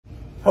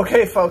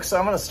Okay folks, so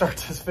I'm gonna start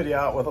this video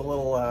out with a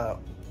little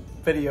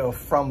video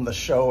from the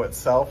show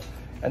itself.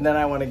 And then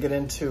I want to get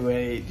into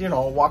a,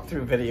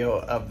 walkthrough video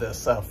of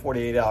this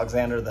 48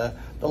 Alexander.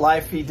 The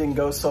live feed didn't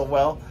go so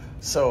well,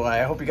 so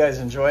I hope you guys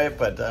enjoy it,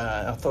 but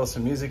I'll throw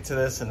some music to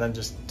this and then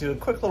just do a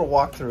quick little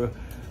walkthrough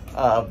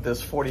of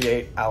this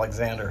 48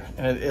 Alexander.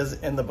 And it is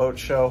in the boat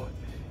show.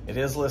 It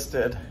is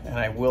listed, and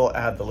I will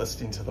add the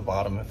listing to the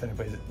bottom if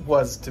anybody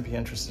was to be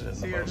interested in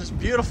the boat. Here are just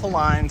beautiful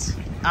lines,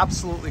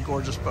 absolutely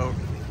gorgeous boat.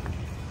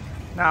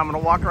 Now I'm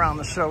gonna walk around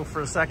the show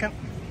for a second.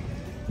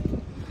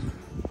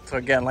 So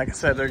again, like I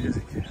said, they're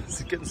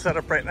just getting set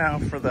up right now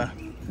for the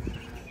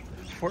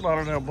Fort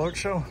Lauderdale boat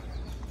show.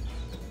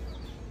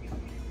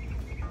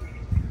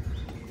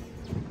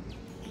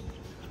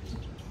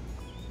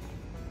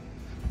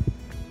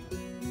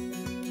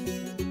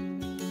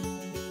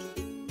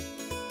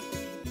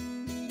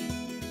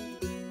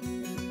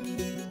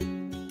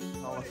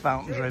 All the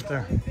fountains right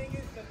there.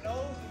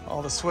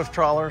 All the swift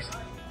trawlers.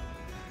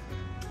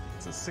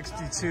 It's a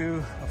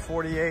 62, a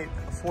 48,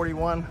 a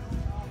 41.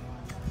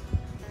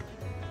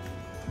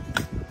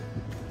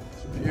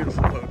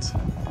 Beautiful boats.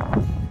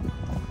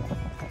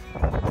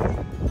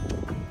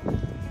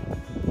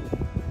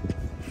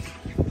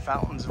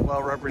 Fountains are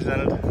well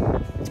represented.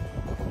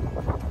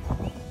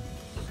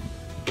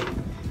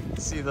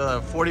 See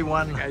the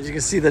 41. As you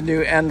can see the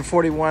new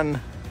N41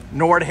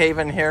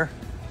 Nordhaven here.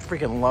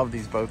 Freaking love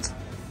these boats.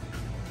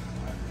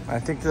 I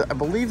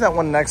believe that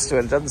one next to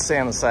it doesn't say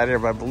on the side here,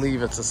 but I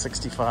believe it's a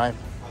 65.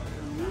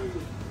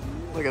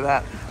 Look at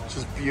that,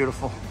 just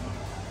beautiful.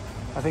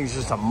 I think it's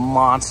just a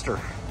monster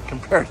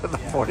compared to the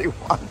 41.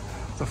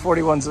 The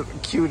 41's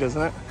cute,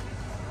 isn't it?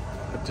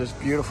 But just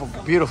beautiful,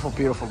 beautiful,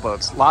 beautiful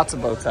boats. Lots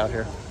of boats out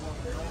here.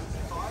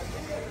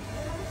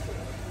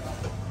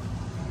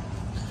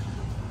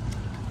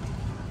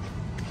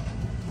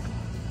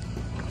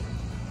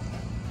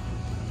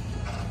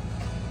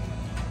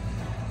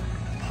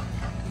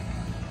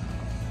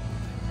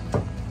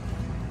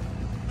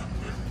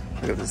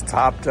 Look at this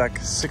top deck,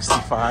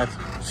 65.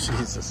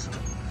 Jesus,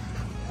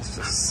 it's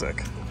just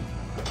sick.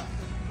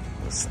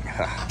 This thing.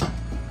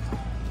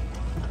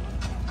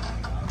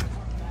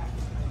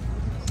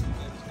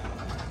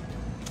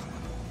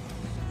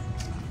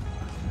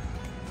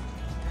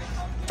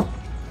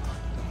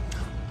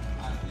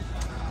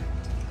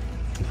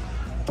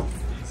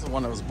 This is the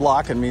one that was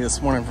blocking me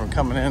this morning from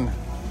coming in.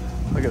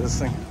 Look at this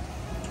thing.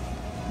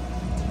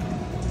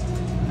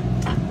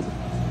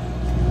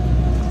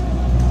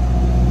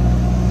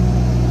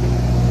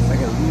 This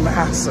thing is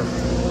massive.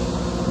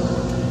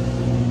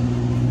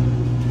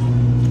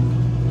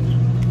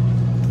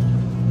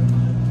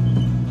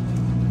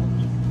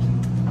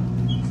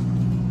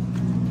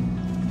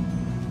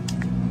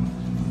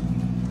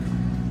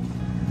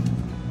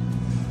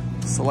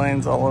 The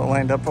lanes all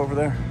lined up over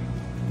there.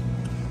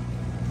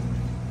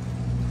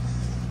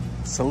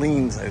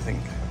 Saline's, I think.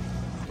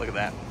 Look at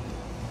that.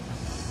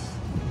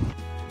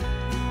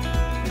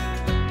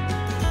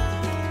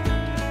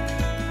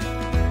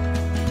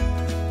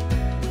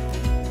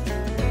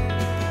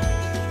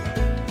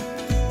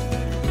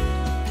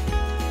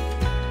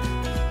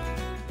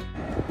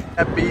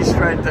 That beast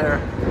right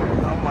there.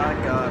 Oh my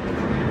God.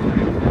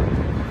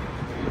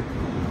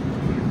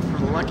 For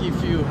the lucky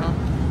few, huh?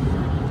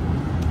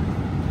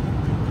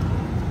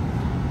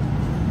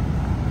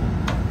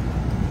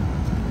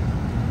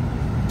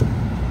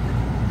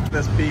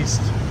 This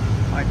beast,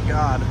 my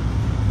God.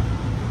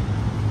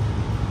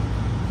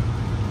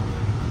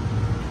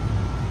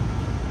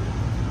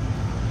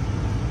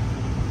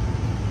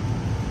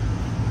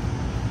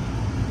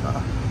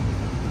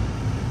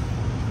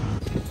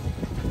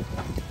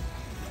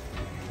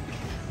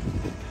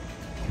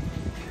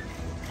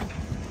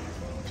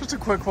 Just a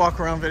quick walk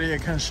around video,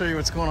 kind of show you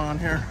what's going on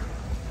here.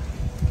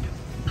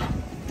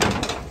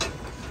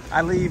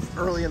 I leave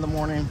early in the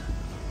morning.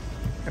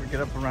 Gotta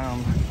get up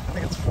around, I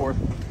think it's 4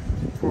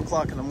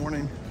 o'clock in the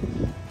morning,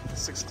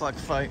 6 o'clock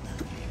fight.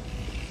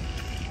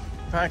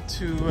 Back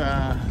to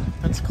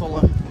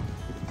Pensacola.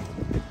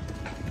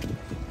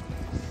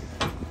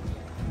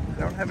 I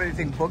don't have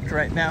anything booked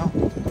right now.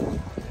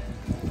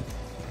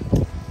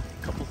 A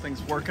couple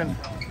things working.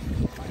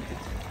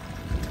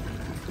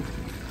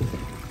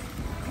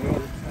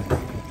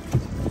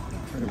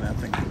 Look at that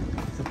thing.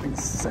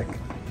 Something's sick.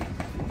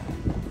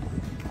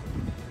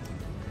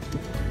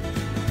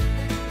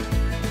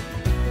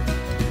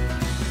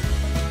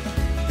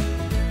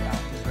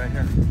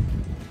 Here.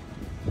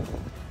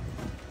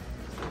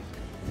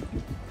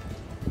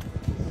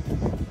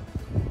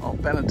 All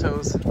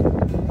Benetos.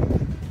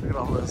 Look at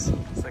all this.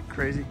 Is that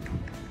crazy?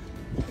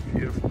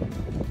 Beautiful.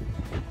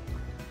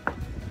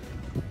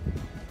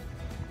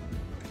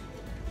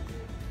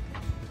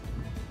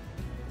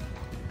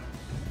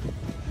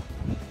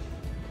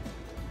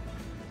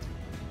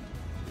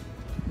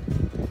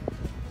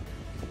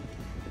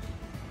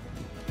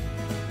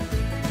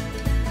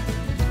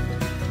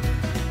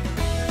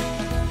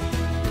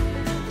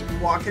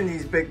 walk in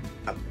these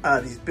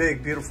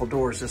big beautiful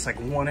doors, just like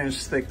 1 inch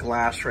thick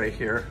glass right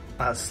here,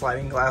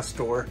 sliding glass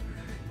door.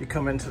 you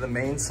come into the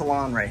main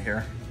salon right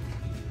here.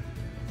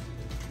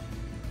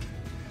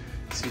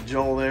 See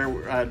Joel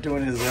there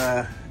doing his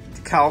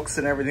calcs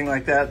and everything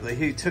like that.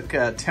 He took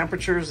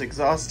temperatures,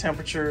 exhaust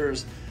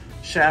temperatures,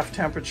 shaft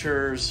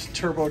temperatures,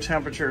 turbo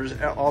temperatures,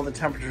 all the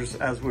temperatures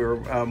as we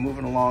were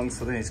moving along.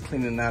 So then he's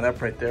cleaning that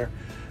up right there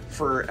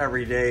for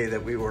every day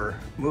that we were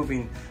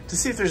moving to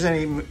see if there's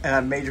any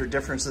major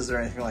differences or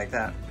anything like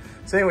that.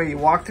 So anyway, you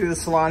walk through the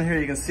salon here,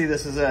 you can see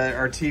this is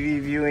our TV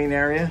viewing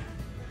area.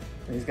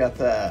 And he's got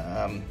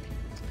the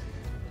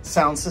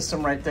sound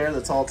system right there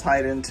that's all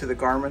tied into the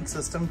Garmin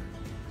system.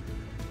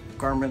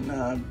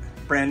 Garmin,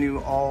 brand new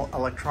all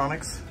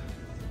electronics.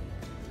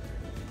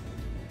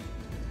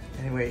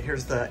 Anyway,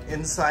 here's the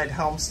inside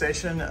helm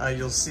station.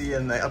 You'll see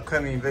in the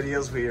upcoming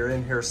videos, we are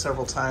in here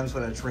several times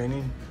when it's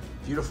raining.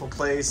 Beautiful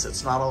place,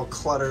 it's not all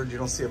cluttered. You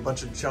don't see a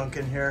bunch of junk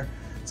in here.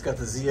 It's got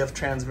the ZF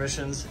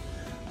transmissions,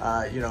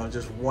 you know,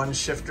 just one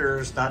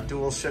shifters, not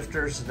dual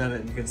shifters. And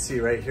then you can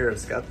see right here,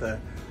 it's got the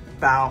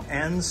bow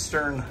and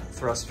stern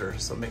thruster.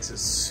 So it makes it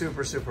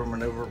super, super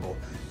maneuverable,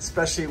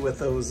 especially with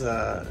those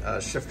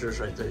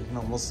shifters right there. You can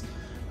almost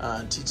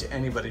teach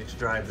anybody to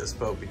drive this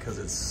boat because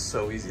it's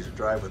so easy to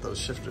drive with those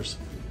shifters.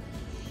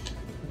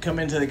 Come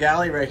into the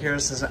galley right here.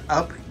 This is an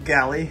up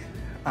galley,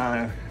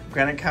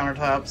 granite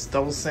countertops,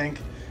 double sink.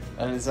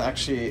 That is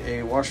actually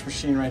a wash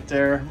machine right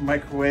there,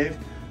 microwave,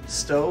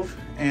 stove,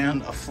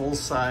 and a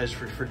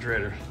full-size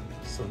refrigerator.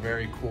 So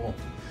very cool.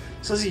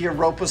 So this is your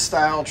Europa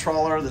style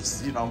trawler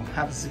that's, you know,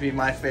 happens to be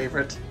my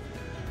favorite.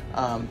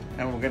 And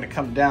we're gonna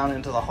come down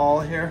into the hall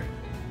here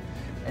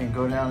and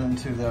go down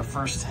into the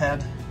first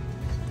head.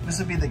 This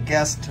would be the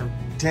guest or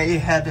day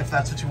head, if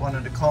that's what you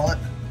wanted to call it.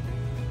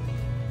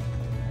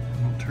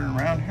 We'll turn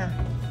around here.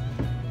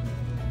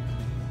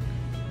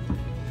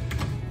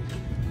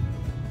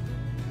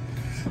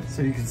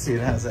 So you can see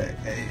it has a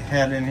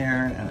head in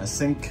here and a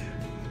sink,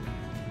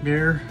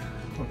 mirror,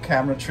 little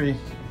cabinetry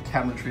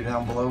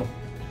down below.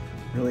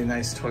 Really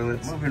nice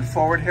toilets. Moving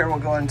forward here, we'll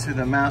go into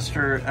the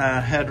master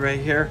head right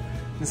here.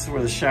 This is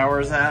where the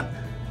shower is at.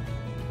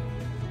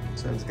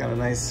 So it's got a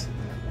nice,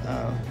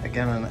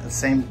 again,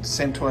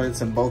 same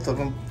toilets in both of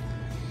them.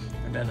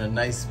 And then a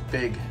nice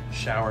big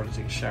shower to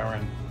take a shower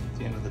in at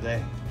the end of the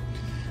day.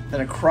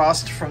 Then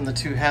across from the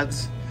two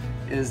heads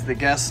is the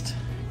guest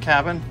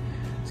cabin.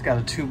 It's got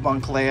a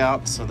 2-bunk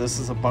layout. So this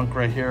is a bunk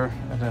right here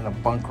and then a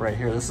bunk right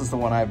here. This is the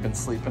one I've been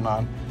sleeping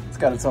on. It's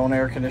got its own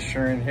air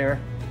conditioner in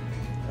here.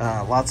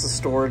 Lots of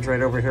storage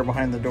right over here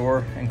behind the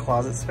door and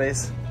closet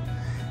space.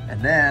 And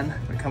then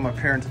we come up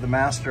here into the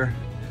master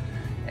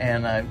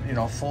and you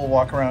know, full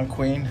walk around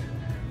queen.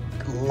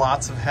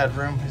 Lots of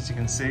headroom, as you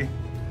can see.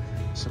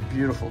 It's a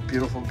beautiful,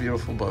 beautiful,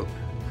 beautiful boat.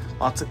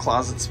 Lots of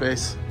closet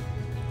space.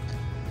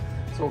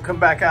 So we'll come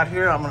back out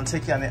here. I'm gonna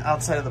take you on the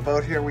outside of the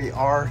boat here. We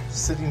are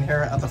sitting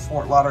here at the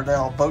Fort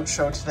Lauderdale boat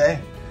show today.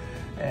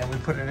 And we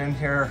put it in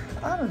here,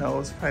 I don't know, it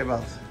was probably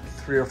about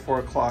 3 or 4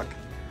 o'clock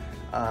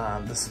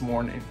this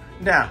morning.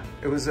 Yeah,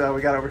 it was,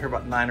 we got over here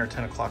about 9 or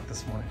 10 o'clock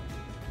this morning.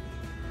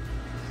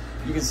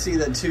 You can see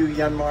the 2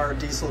 Yanmar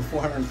diesel,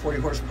 440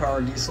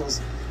 horsepower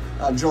diesels.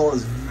 Joel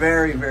is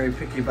very, very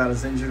picky about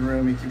his engine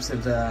room. He keeps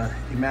it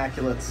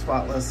immaculate,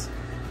 spotless,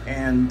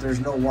 and there's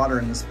no water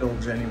in this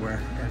bilge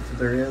anywhere. If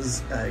there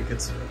is, it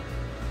gets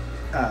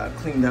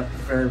cleaned up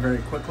very, very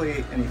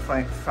quickly, and he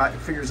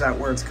figures out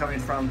where it's coming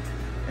from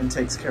and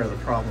takes care of the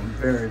problem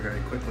very, very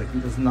quickly.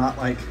 He does not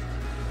like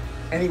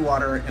any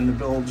water in the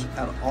bilge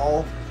at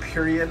all,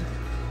 period.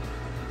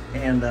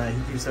 And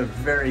he keeps a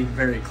very,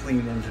 very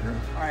clean engine room.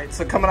 All right,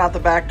 so coming out the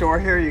back door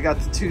here, you got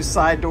the 2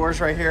 side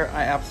doors right here.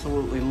 I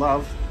absolutely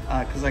love,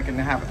 because I can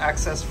have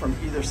access from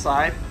either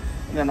side.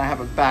 And then I have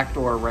a back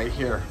door right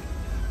here.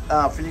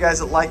 For you guys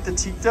that like the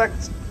teak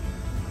decks,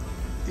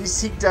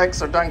 these teak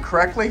decks are done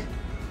correctly.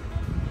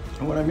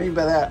 And what I mean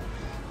by that,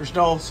 there's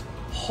no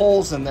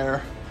holes in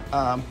there.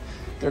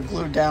 They're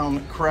glued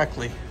down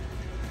correctly.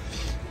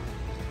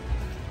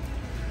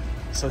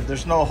 So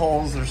there's no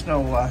holes, there's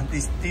no,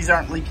 these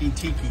aren't leaky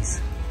tikis.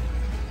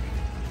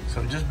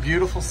 So just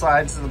beautiful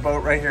sides of the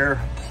boat right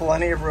here.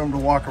 Plenty of room to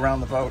walk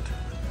around the boat.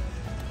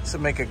 This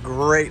would make a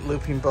great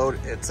looping boat.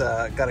 It's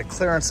got a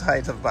clearance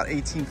height of about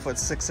 18 foot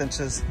 6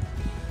 inches.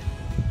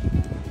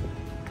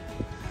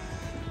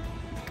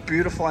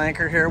 Beautiful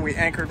anchor here. We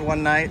anchored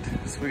one night,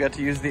 so we got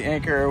to use the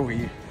anchor.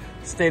 We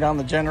stayed on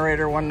the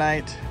generator one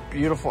night.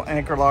 Beautiful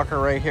anchor locker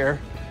right here.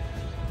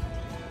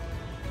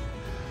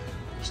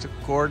 Just a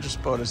gorgeous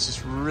boat. It's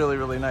just really,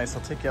 really nice.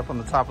 I'll take you up on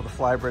the top of the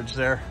fly bridge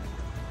there.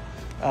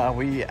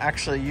 We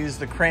actually use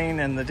the crane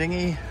and the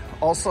dinghy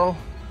also.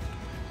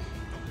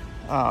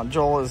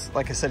 Joel is,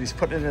 like I said, he's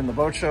putting it in the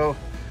boat show.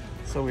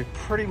 So we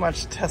pretty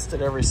much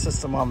tested every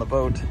system on the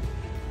boat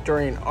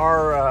during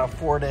our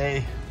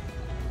 4-day,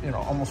 you know,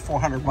 almost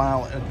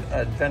 400-mile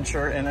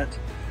adventure in it,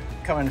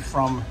 coming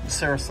from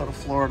Sarasota,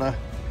 Florida,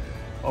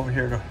 over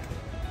here to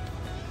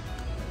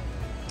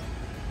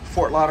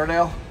Fort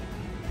Lauderdale.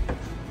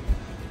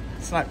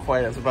 It's not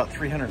quite, it's about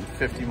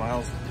 350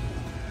 miles.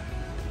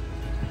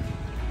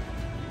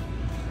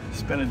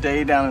 Spent a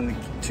day down in the,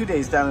 2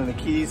 days down in the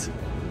Keys,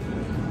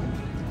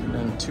 and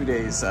then 2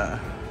 days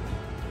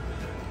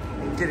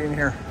getting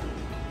here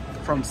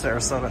from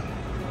Sarasota.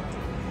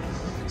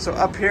 So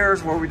up here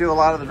is where we do a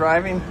lot of the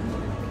driving.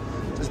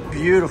 Just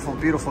beautiful,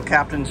 beautiful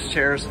captain's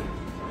chairs.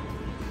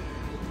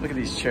 Look at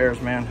these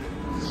chairs, man.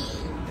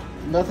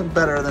 Nothing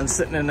better than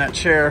sitting in that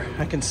chair.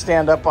 I can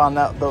stand up on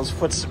those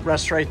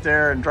footrests right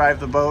there and drive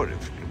the boat,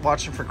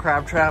 watching for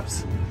crab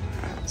traps.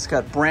 It's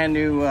got brand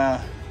new, I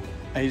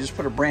just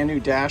put a brand new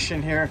dash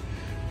in here.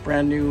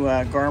 Brand new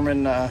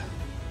Garmin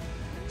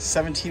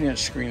 17-inch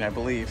screen, I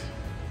believe.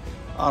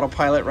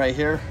 Autopilot right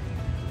here.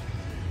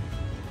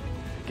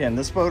 Again,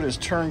 this boat is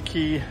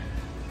turnkey,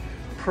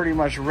 pretty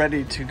much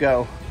ready to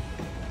go.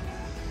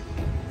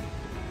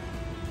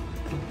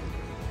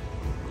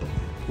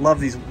 Love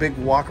these big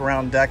walk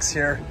around decks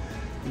here.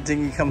 The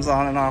dinghy comes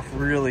on and off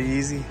really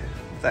easy.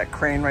 That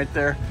crane right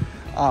there.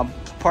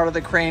 Part of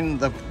the crane,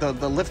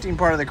 the lifting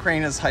part of the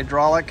crane is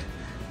hydraulic,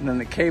 and then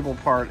the cable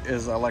part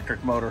is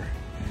electric motor.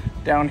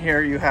 Down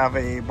here you have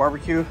a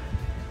barbecue.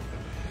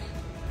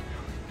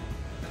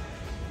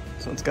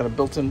 So it's got a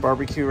built-in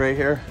barbecue right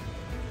here.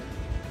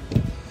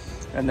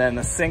 And then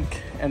a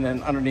sink, and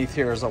then underneath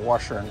here is a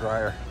washer and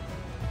dryer.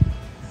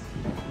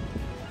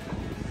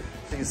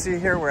 You can see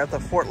here, we're at the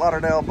Fort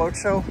Lauderdale boat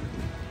show.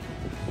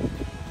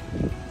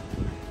 If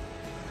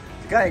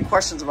you got any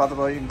questions about the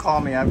boat, you can call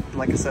me.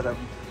 Like I said, I've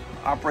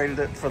operated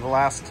it for the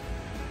last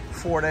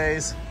 4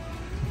 days.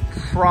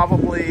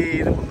 Probably,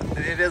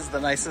 it is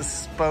the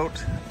nicest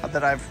boat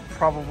that I've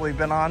probably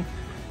been on,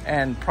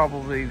 and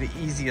probably the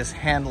easiest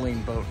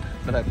handling boat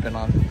that I've been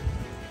on.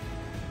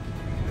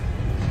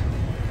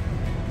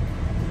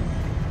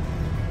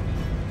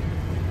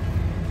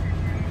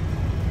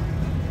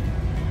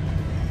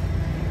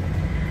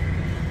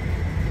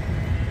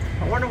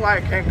 I wonder why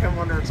it can't come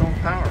under its own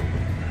power.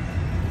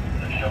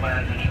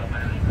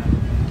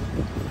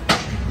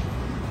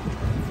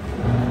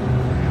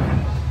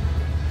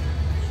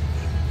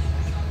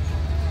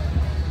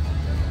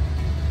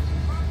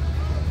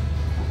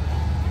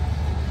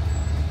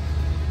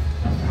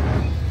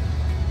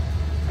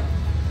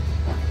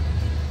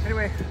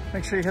 Anyway,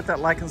 make sure you hit that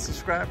like and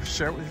subscribe,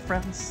 share it with your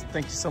friends.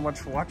 Thank you so much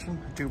for watching.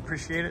 I do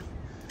appreciate it.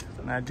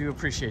 And I do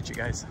appreciate you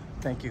guys.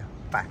 Thank you.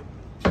 Bye.